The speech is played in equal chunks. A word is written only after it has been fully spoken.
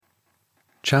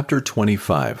Chapter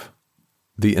 25.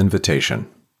 The Invitation.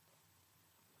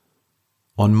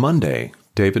 On Monday,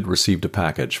 David received a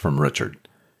package from Richard.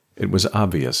 It was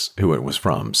obvious who it was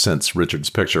from, since Richard's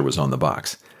picture was on the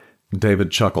box.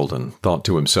 David chuckled and thought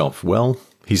to himself, well,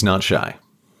 he's not shy.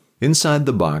 Inside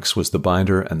the box was the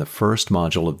binder and the first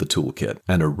module of the toolkit,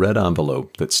 and a red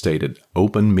envelope that stated,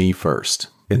 "Open me first."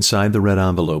 Inside the red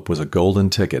envelope was a golden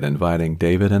ticket inviting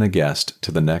David and a guest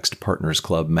to the next Partners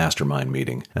Club mastermind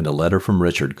meeting, and a letter from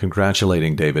Richard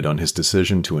congratulating David on his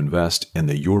decision to invest in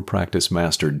the Your Practice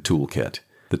Mastered toolkit.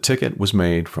 The ticket was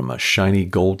made from a shiny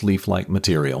gold leaf-like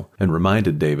material and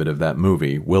reminded David of that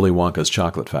movie, Willy Wonka's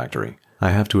Chocolate Factory. I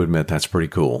have to admit that's pretty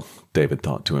cool, David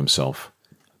thought to himself.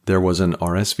 There was an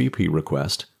RSVP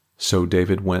request, so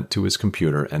David went to his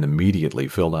computer and immediately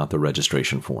filled out the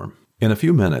registration form. In a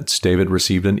few minutes, David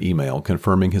received an email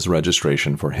confirming his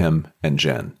registration for him and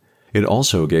Jen. It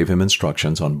also gave him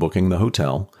instructions on booking the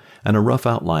hotel and a rough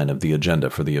outline of the agenda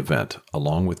for the event,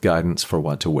 along with guidance for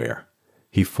what to wear.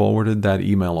 He forwarded that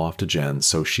email off to Jen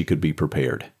so she could be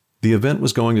prepared. The event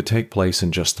was going to take place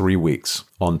in just 3 weeks,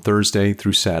 on Thursday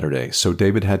through Saturday, so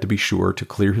David had to be sure to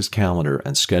clear his calendar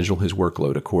and schedule his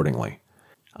workload accordingly.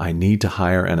 I need to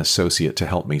hire an associate to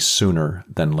help me sooner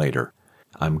than later.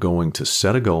 I'm going to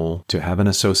set a goal to have an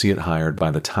associate hired by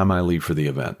the time I leave for the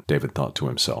event, David thought to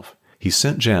himself. He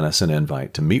sent Janice an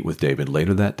invite to meet with David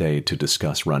later that day to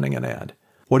discuss running an ad.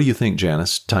 What do you think,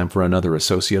 Janice? Time for another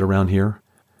associate around here?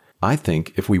 I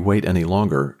think if we wait any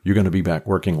longer, you're going to be back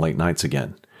working late nights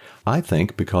again. I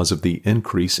think because of the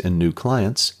increase in new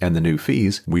clients and the new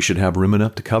fees, we should have room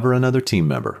enough to cover another team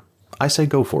member. I say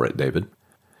go for it, David.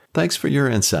 Thanks for your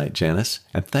insight, Janice,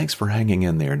 and thanks for hanging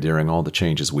in there during all the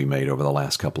changes we made over the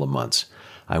last couple of months.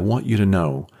 I want you to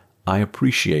know I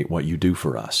appreciate what you do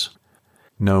for us.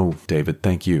 No, David,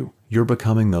 thank you. You're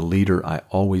becoming the leader I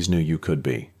always knew you could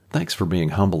be. Thanks for being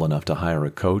humble enough to hire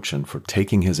a coach and for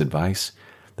taking his advice.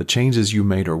 The changes you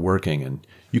made are working, and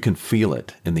you can feel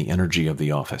it in the energy of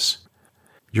the office.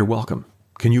 You're welcome.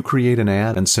 Can you create an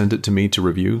ad and send it to me to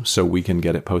review so we can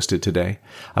get it posted today?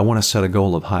 I want to set a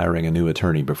goal of hiring a new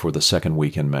attorney before the second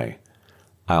week in May.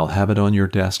 I'll have it on your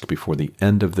desk before the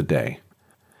end of the day.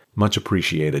 Much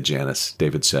appreciated, Janice,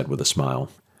 David said with a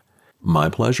smile. My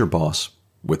pleasure, boss.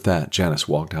 With that, Janice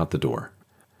walked out the door.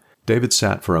 David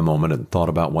sat for a moment and thought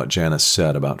about what Janice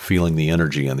said about feeling the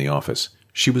energy in the office.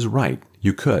 She was right.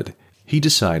 You could. He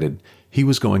decided he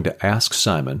was going to ask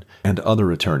Simon and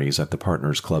other attorneys at the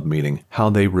Partners Club meeting how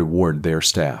they reward their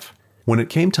staff. When it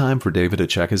came time for David to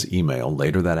check his email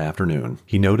later that afternoon,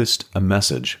 he noticed a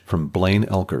message from Blaine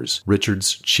Elkers,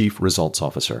 Richard's chief results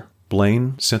officer.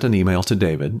 Blaine sent an email to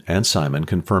David and Simon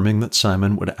confirming that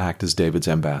Simon would act as David's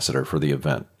ambassador for the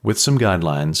event, with some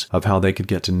guidelines of how they could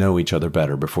get to know each other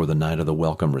better before the night of the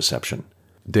welcome reception.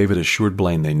 David assured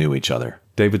Blaine they knew each other.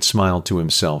 David smiled to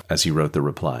himself as he wrote the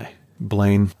reply.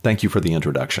 Blaine, thank you for the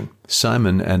introduction.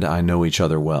 Simon and I know each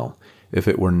other well. If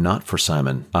it were not for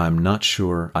Simon, I'm not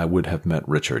sure I would have met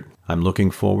Richard. I'm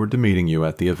looking forward to meeting you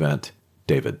at the event.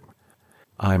 David.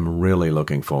 I'm really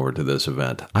looking forward to this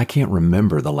event. I can't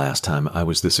remember the last time I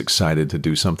was this excited to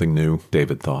do something new,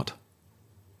 David thought.